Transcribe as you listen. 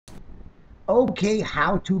Okay,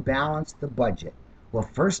 how to balance the budget. Well,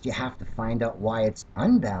 first you have to find out why it's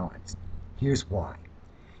unbalanced. Here's why.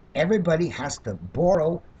 Everybody has to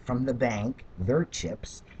borrow from the bank their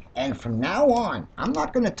chips. And from now on, I'm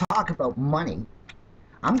not going to talk about money.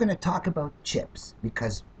 I'm going to talk about chips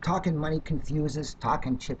because talking money confuses,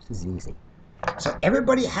 talking chips is easy. So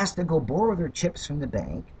everybody has to go borrow their chips from the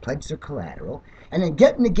bank, pledge their collateral, and then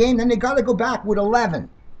get in the game. Then they got to go back with 11.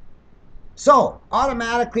 So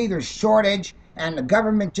automatically there's shortage, and the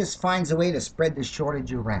government just finds a way to spread the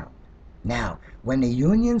shortage around. Now, when the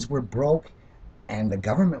unions were broke and the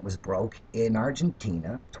government was broke in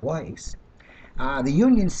Argentina twice, the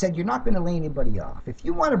union said, you're not going to lay anybody off. If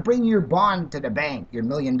you want to bring your bond to the bank, your $1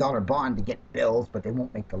 million bond to get bills, but they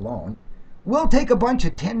won't make the loan, we'll take a bunch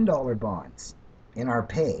of $10 bonds in our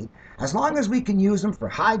pay, as long as we can use them for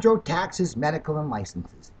hydro, taxes, medical, and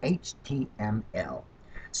licenses, HTML.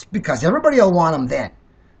 Because everybody will want them then.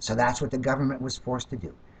 So that's what the government was forced to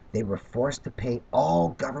do. They were forced to pay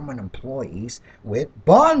all government employees with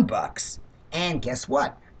bond bucks. And guess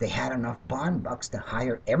what? They had enough bond bucks to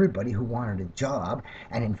hire everybody who wanted a job.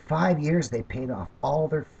 And in 5 years, they paid off all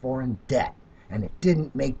their foreign debt. And it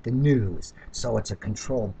didn't make the news. So it's a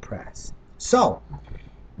controlled press. So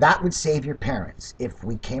that would save your parents if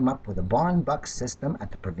we came up with a bond buck system at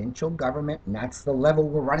the provincial government. And that's the level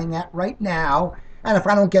we're running at right now. And if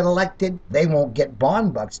I don't get elected, they won't get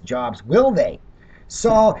bond bucks jobs, will they?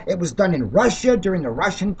 So it was done in Russia during the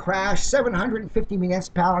Russian crash. 750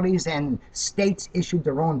 municipalities and states issued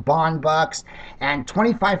their own bond bucks, and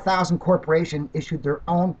 25,000 corporations issued their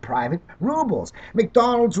own private rubles.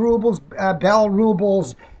 McDonald's rubles, Bell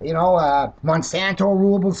rubles, Monsanto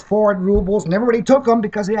rubles, Ford rubles, and everybody took them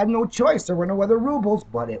because they had no choice. There were no other rubles,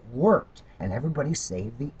 but it worked, and everybody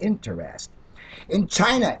saved the interest. In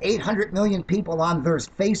China, 800 million people on their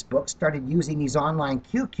Facebook started using these online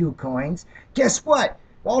QQ coins. Guess what?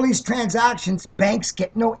 All these transactions, banks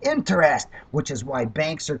get no interest, which is why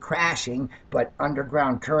banks are crashing, but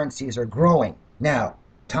underground currencies are growing. Now,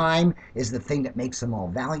 time is the thing that makes them all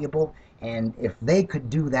valuable, and if they could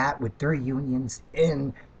do that with their unions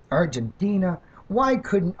in Argentina, why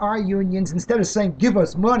couldn't our unions, instead of saying, give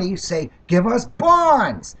us money, say, give us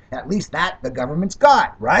bonds? At least that the government's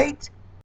got, right?